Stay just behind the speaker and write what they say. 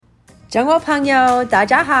中国朋友大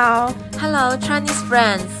家好 Hello Chinese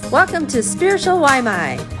friends, Welcome to Spiritual 外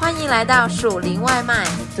卖欢迎来到属灵外卖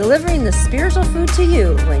Delivering the spiritual food to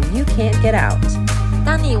you when you can't get out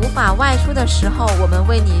当你无法外出的时候，我们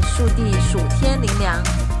为你速递属天灵粮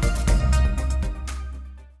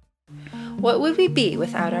What would we be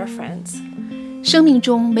without our friends? 生命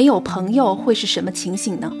中没有朋友会是什么情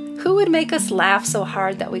形呢？ Who would make us laugh so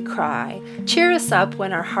hard that we cry, cheer us up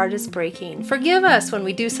when our heart is breaking, forgive us when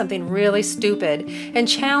we do something really stupid, and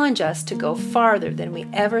challenge us to go farther than we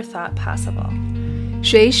ever thought possible?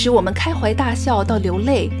 谁使我们开怀大笑到流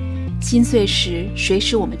泪？心碎时，谁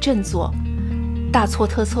使我们振作？大错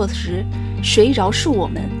特错时，谁饶恕我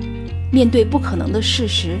们？面对不可能的事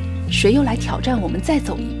时，谁又来挑战我们再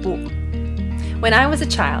走一步？ When I was a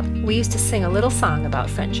child, we used to sing a little song about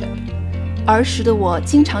friendship. 儿时的我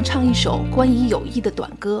经常唱一首关于友谊的短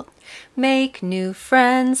歌。 Make new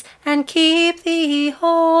friends and keep the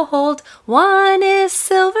old. One is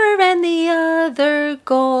silver and the other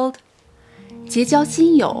gold. 结交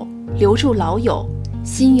新友，留住老友。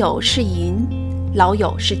新友是银，老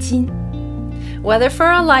友是金。 Whether for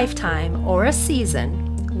a lifetime or a season,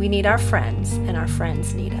 we need our friends and our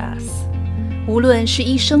friends need us. 无论是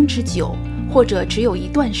一生之久，或者只有一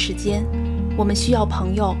段时间，我们需要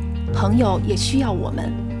朋友，朋友也需要我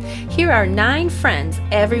们。 Here are 9 friends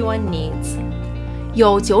everyone needs.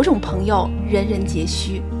 有9种朋友，人人皆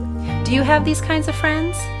需。 Do you have these kinds of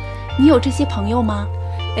friends? 你有这些朋友吗？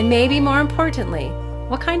 And maybe more importantly,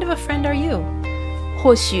 what kind of a friend are you?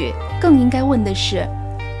 或许更应该问的是，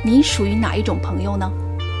你属于哪一种朋友呢？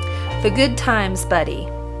 The good times buddy.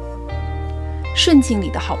 顺境里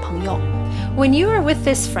的好朋友。 When you are with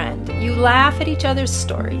this friend, you laugh at each other's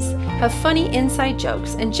stories, have funny inside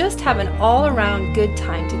jokes, and just have an all-around good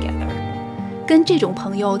time together. 跟这种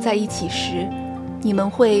朋友在一起时，你们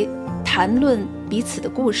会谈论彼此的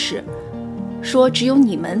故事，说只有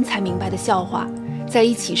你们才明白的笑话。在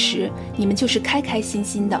一起时，你们就是开开心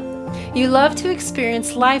心的。 You love to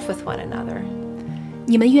experience life with one another.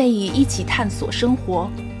 你们愿意一起探索生活。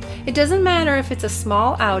 It doesn't matter if it's a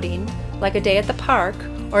small outing, like a day at the park,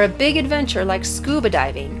 or a big adventure like scuba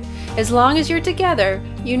diving. As long as you're together,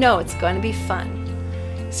 you know it's going to be fun.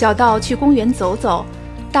 小到去公园走走，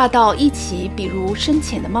大到一起比如深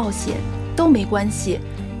浅的冒险，都没关系，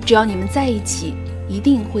只要你们在一起，一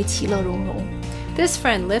定会其乐融融。 This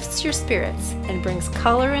friend lifts your spirits and brings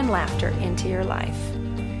color and laughter into your life.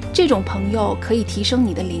 这种朋友可以提升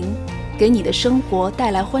你的灵，给你的生活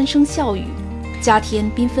带来欢声笑语，加添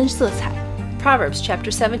缤纷色彩。 Proverbs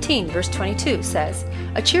chapter 17, verse 22 says,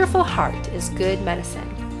 A cheerful heart is good medicine,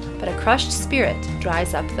 but a crushed spirit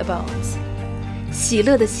dries up the bones. 喜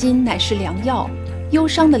乐的心乃是良药，忧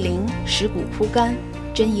伤的灵使骨枯干。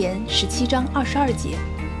箴言17章22节。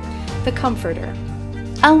 The comforter.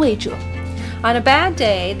 安慰者。 On a bad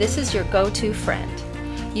day, this is your go-to friend.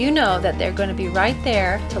 You know that they're going to be right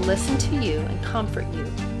there to listen to you and comfort you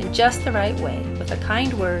in just the right way with a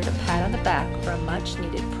kind word, a pat on the back, or a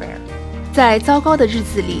much-needed prayer. 在糟糕的日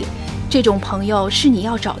子里，这种朋友是你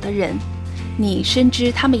要找的人，你深知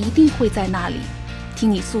他们一定会在那里，听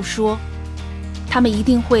你诉说，他们一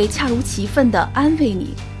定会恰如其分地安慰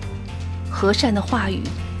你，和善的话语，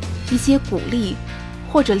一些鼓励，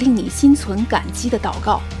或者令你心存感激的祷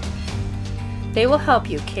告。 They will help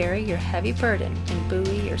you carry your heavy burden and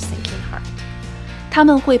buoy your sinking heart. 他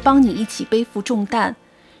们会帮你一起背负重担，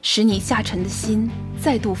使你下沉的心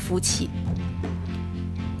再度浮起。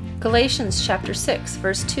 Galatians chapter 6,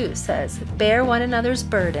 verse 2 says, Bear one another's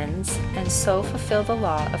burdens and so fulfill the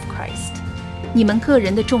law of Christ. 你们个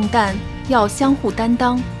人的重担要相互担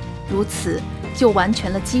当，如此就完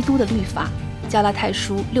全了基督的律法。加拉太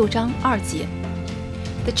书6章2节。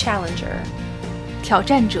 The challenger. 挑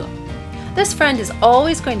战者。 This friend is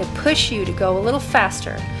always going to push you to go a little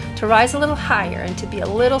faster, to rise a little higher, and to be a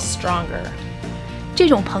little stronger. 这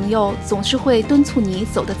种朋友总是会敦促你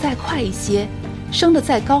走得再快一些，升得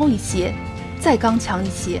再高一些，再刚强一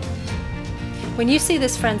些。 When you see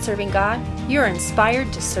this friend serving God, you're inspired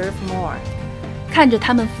to serve more. 看着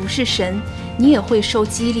他们服侍神，你也会受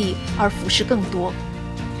激励而服侍更多。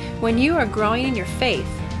 When you are growing in your faith,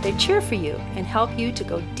 they cheer for you and help you to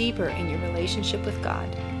go deeper in your relationship with God.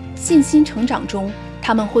 信心成长中，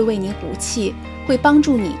他们会为你鼓气，会帮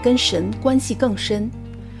助你跟神关系更深。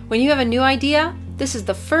 When you have a new idea, this is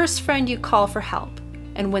the first friend you call for help.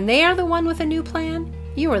 And when they are the one with a new plan,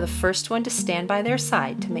 you are the first one to stand by their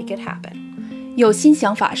side to make it happen. 有新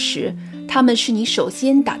想法时，他们是你首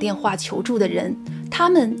先打电话求助的人；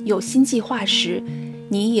他们有新计划时，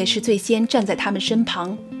你也是最先站在他们身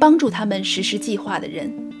旁，帮助他们实施计划的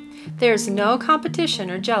人。 There is no competition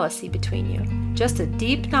or jealousy between you. just a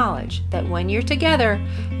deep knowledge that when you're together,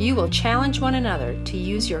 you will challenge one another to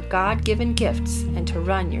use your God-given gifts and to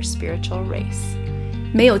run your spiritual race.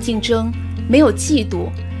 没有竞争，没有嫉妒，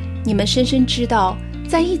你们深深知道，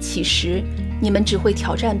在一起时，你们只会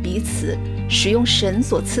挑战彼此，使用神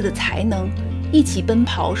所赐的才能，一起奔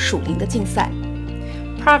跑属灵的竞赛。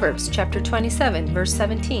Proverbs chapter 27, verse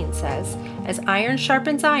 17 says, As iron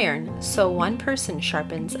sharpens iron, so one person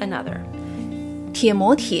sharpens another. 铁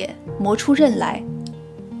磨铁，磨出刃来，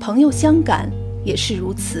朋友相感也是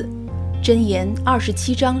如此。箴言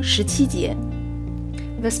27章17节。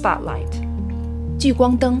The spotlight. 聚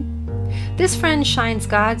光灯。This friend shines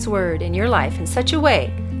God's word in your life in such a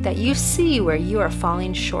way that you see where you are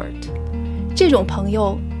falling short. 这种朋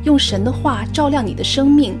友用神的话照亮你的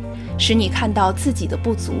生命，使你看到自己的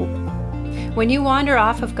不足。When you wander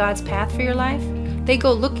off of God's path for your life, they go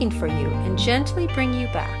looking for you and gently bring you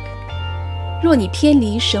back. 若你偏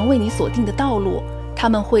离神为你所定的道路，他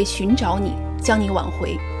们会寻找你，将你挽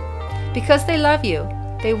回。Because they love you,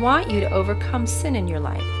 they want you to overcome sin in your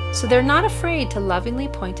life, so they're not afraid to lovingly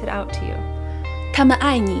point it out to you. 他们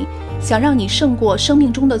爱你，想让你胜过生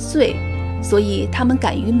命中的罪，所以他们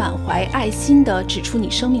敢于满怀爱心地指出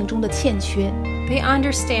你生命中的欠缺。They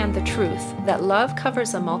understand the truth that love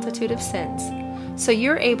covers a multitude of sins, so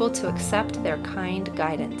you're able to accept their kind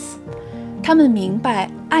guidance. 他们明白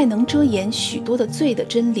爱能遮掩许多的罪的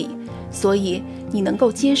真理，所以你能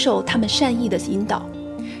够接受他们善意的引导。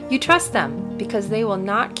You trust them because they will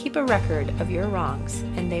not keep a record of your wrongs,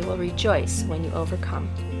 and they will rejoice when you overcome.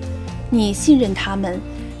 你信任他们，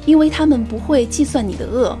因为他们不会计算你的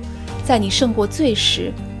恶，在你胜过罪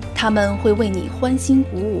时，他们会为你欢欣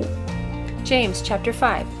鼓舞。James chapter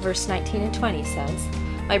 5, verse 19 and 20 says,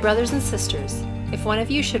 My brothers and sisters, if one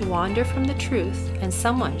of you should wander from the truth, and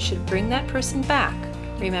someone should bring that person back,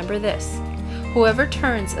 remember this. Whoever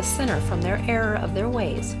turns a sinner from their error of their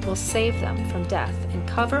ways will save them from death and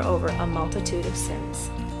cover over a multitude of sins.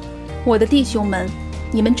 我的弟兄们，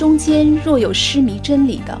你们中间若有失迷真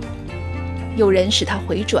理的，有人使他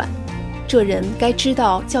回转，这人该知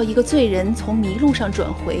道叫一个罪人从迷路上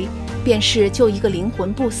转回，便是救一个灵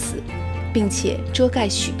魂不死，并且遮盖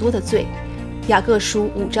许多的罪。雅各书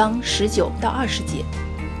5章19到20节。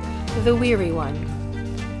The weary one.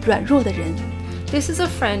 软弱的人。This is a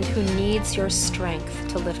friend who needs your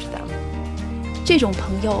strength to lift them. 这种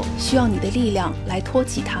朋友需要你的力量来托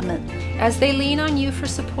起他们。As they lean on you for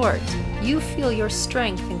support, you feel your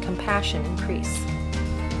strength and compassion increase.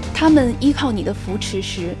 他们依靠你的扶持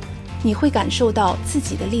时，你会感受到自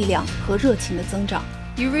己的力量和热情的增长。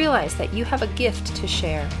You realize that you have a gift to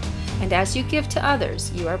share, and as you give to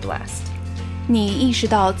others, you are blessed. 你意识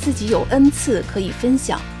到自己有恩赐可以分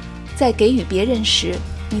享，在给予别人时，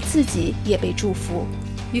你自己也被祝福。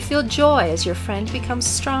You feel joy as your friend becomes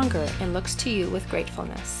stronger and looks to you with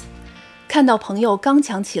gratefulness. 看到朋友刚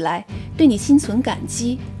强起来，对你心存感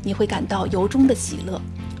激，你会感到由衷的喜乐。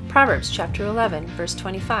Proverbs chapter 11, verse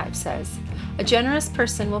 25 says, A generous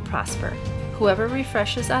person will prosper. Whoever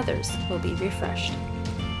refreshes others will be refreshed.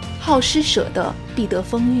 好施舍的必得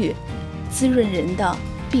丰裕，滋润人的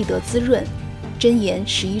必得滋润。箴言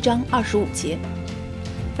11章25节。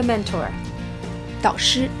The mentor. 导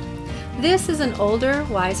师。This is an older,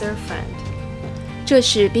 wiser friend. 这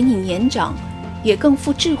是比你年长，也更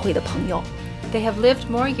富智慧的朋友。They have lived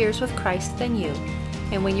more years with Christ than you,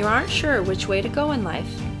 and when you aren't sure which way to go in life,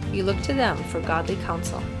 you look to them for godly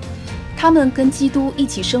counsel. 他们跟基督一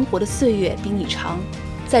起生活的岁月比你长，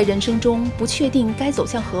在人生中不确定该走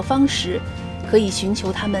向何方时，可以寻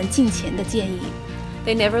求他们近前的建议。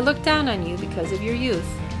They never look down on you because of your youth,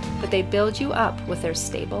 but they build you up with their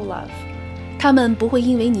stable love. 他们不会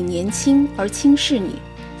因为你年轻而轻视你，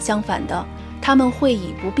相反的，他们会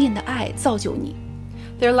以不变的爱造就你。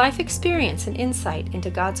Their life experience and insight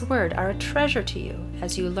into God's Word are a treasure to you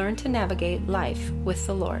as you learn to navigate life with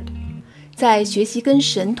the Lord. 在学习跟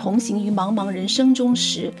神同行于茫茫人生中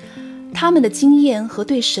时，他们的经验和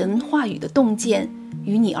对神话语的洞见，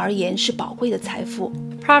于你而言是宝贵的财富。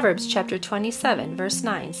Proverbs chapter 27, verse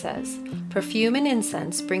 9 says, Perfume and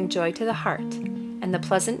incense bring joy to the heart, and the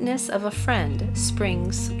pleasantness of a friend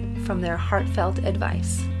springs from their heartfelt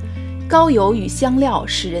advice. 膏油与香料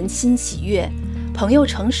使人心喜悦，朋友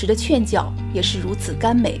诚实的劝教也是如此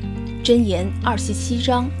甘美。箴言27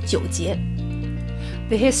章9节。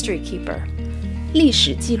The history keeper. 历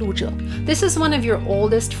史记录者。This is one of your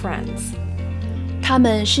oldest friends. 他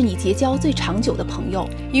们是你结交最长久的朋友。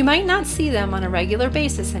You might not see them on a regular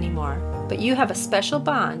basis anymore, but you have a special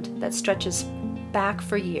bond that stretches back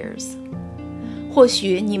for years. 或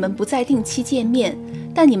许你们不再定期见面，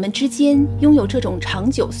但你们之间拥有这种长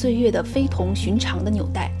久岁月的非同寻常的纽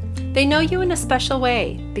带。They know you in a special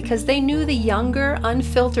way because they knew the younger,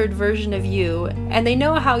 unfiltered version of you, and they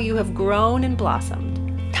know how you have grown and blossomed.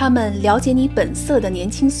 他们了解你本色的年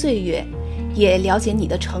轻岁月，也了解你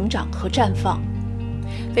的成长和绽放。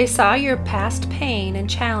They saw your past pain and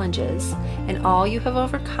challenges and all you have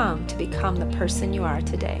overcome to become the person you are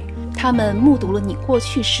today. 他们目睹了你过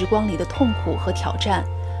去时光里的痛苦和挑战，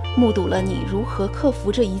目睹了你如何克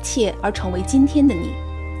服这一切而成为今天的你。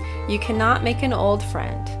You cannot make an old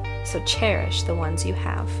friend, so cherish the ones you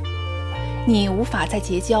have. 你无法再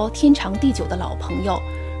结交天长地久的老朋友，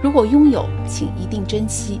如果拥有，请一定珍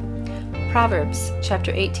惜。Proverbs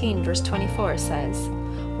chapter 18 verse 24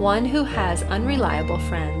 says,One who has unreliable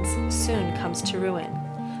friends soon comes to ruin,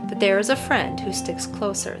 but there is a friend who sticks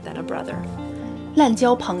closer than a brother. 滥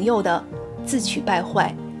交朋友的自取败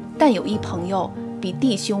坏，但有一朋友比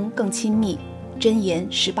弟兄更亲密。箴言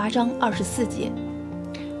18章24节。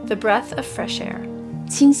The breath of fresh air.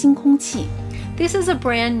 清新空气。This is a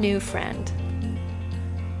brand new friend.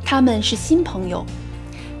 他们是新朋友。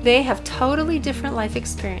They have totally different life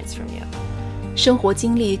experience from you. 生活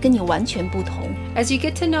经历跟你完全不同。As you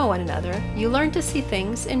get to know one another, you learn to see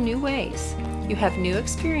things in new ways. You have new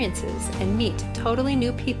experiences and meet totally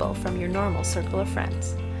new people from your normal circle of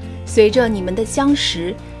friends. 随着你们的相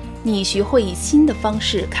识，你学会以新的方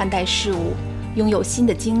式看待事物，拥有新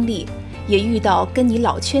的经历，也遇到跟你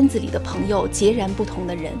老圈子里的朋友截然不同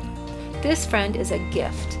的人。This friend is a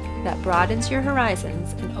gift that broadens your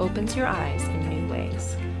horizons and opens your eyes in new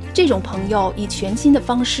ways. 这种朋友以全新的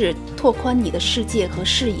方式拓宽你的世界和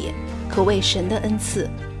视野，可谓神的恩赐。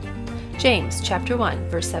James chapter 1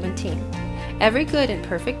 verse 17. Every good and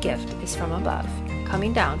perfect gift is from above,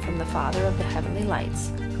 coming down from the Father of the heavenly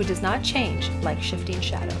lights, who does not change like shifting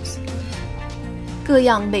shadows. 各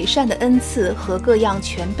样美善的恩赐和各样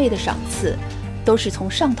全备的赏赐，都是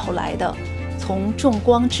从上头来的，从众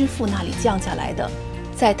光之父那里降下来的，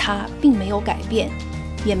在他并没有改变，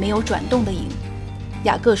也没有转动的影。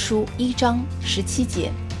雅各书1章17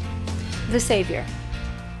节。The Savior.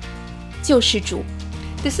 救世主。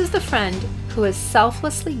This is the friend who is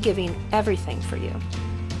selflessly giving everything for you.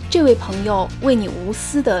 这位朋友为你无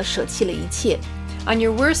私地舍弃了一切。On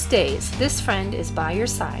your worst days, this friend is by your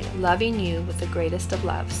side, loving you with the greatest of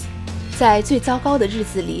loves. 在最糟糕的日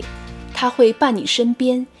子里，他会伴你身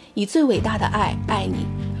边，以最伟大的爱爱你。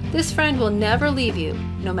This friend will never leave you,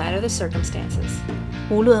 no matter the circumstances.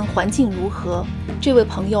 无论环境如何，这位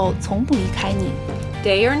朋友从不离开你。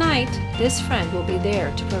Day or night, this friend will be there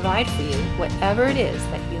to provide for you whatever it is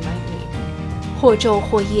that you might need. 或昼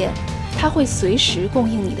或夜，他会随时供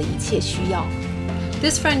应你的一切需要。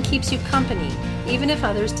This friend keeps you company, even if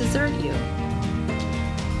others desert you.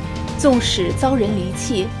 纵使遭人离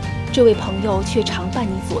弃，这位朋友却常伴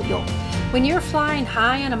你左右。When you're flying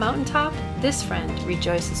high on a mountaintop, this friend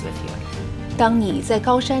rejoices with you. 当你在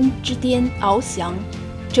高山之巅翱翔，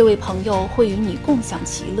这位朋友会与你共享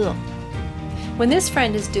其乐。When this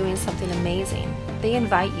friend is doing something amazing, they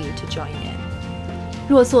invite you to join in.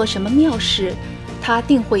 若做什么妙事，他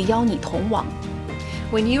定会邀你同往。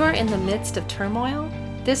When you are in the midst of turmoil,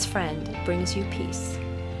 this friend brings you peace.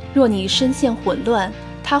 若你深陷混乱，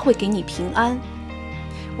他会给你平安。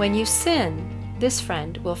When you sin, this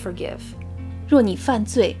friend will forgive. 若你犯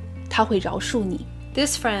罪，他会饶恕你。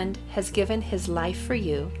This friend has given his life for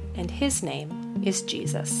you, and his name is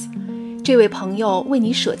Jesus. 这位朋友为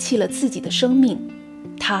你舍弃了自己的生命，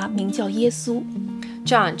他名叫耶稣。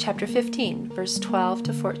John chapter 15, verse 12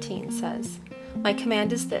 to 14 says, My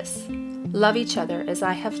command is this, love each other as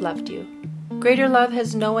I have loved you. Greater love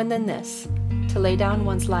has no one than this, to lay down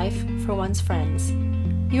one's life for one's friends.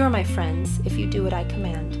 You are my friends if you do what I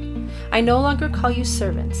command. I no longer call you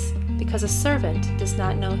servants, because a servant does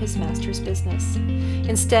not know his master's business.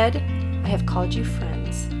 Instead, I have called you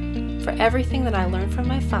friends. For everything that I learned from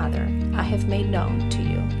my Father, I have made known to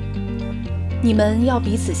you. 你们要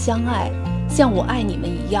彼此相爱，像我爱你们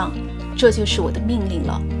一样，这就是我的命令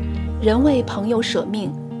了。人为朋友舍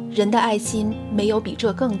命，人的爱心没有比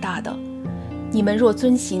这更大的。你们若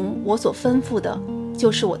遵行我所吩咐的，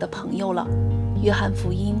就是我的朋友了。约翰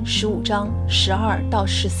福音15章12到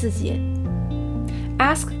14节。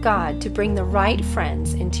Ask God to bring the right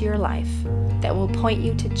friends into your life that will point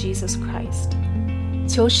you to Jesus Christ.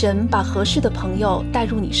 求神把合适的朋友带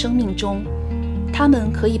入你生命中，他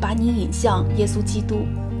们可以把你引向耶稣基督。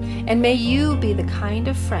And may you be the kind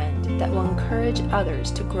of friend that will encourage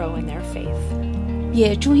others to grow in their faith.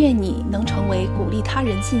 也祝愿你能成为鼓励他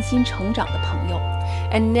人信心成长的朋友。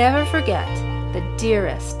And never forget the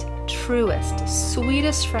dearest, truest,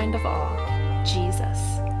 sweetest friend of all, Jesus.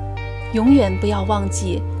 永远不要忘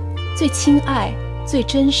记最亲爱、最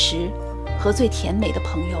真实和最甜美的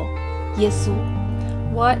朋友耶稣，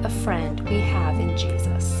 What a friend we have in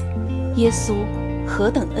Jesus. 耶稣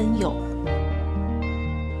何等恩友。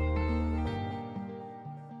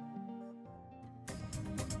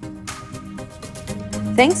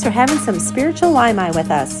Thanks for having some spiritual Limai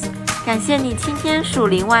with us. 感谢你今天属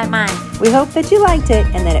灵外卖， We hope that you liked it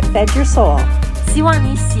and that it fed your soul. 希望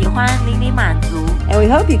你喜欢，灵里满足， And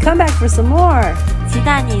we hope you come back for some more. 期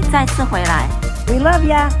待你再次回来。 We love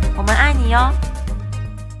ya. 我们爱你哟。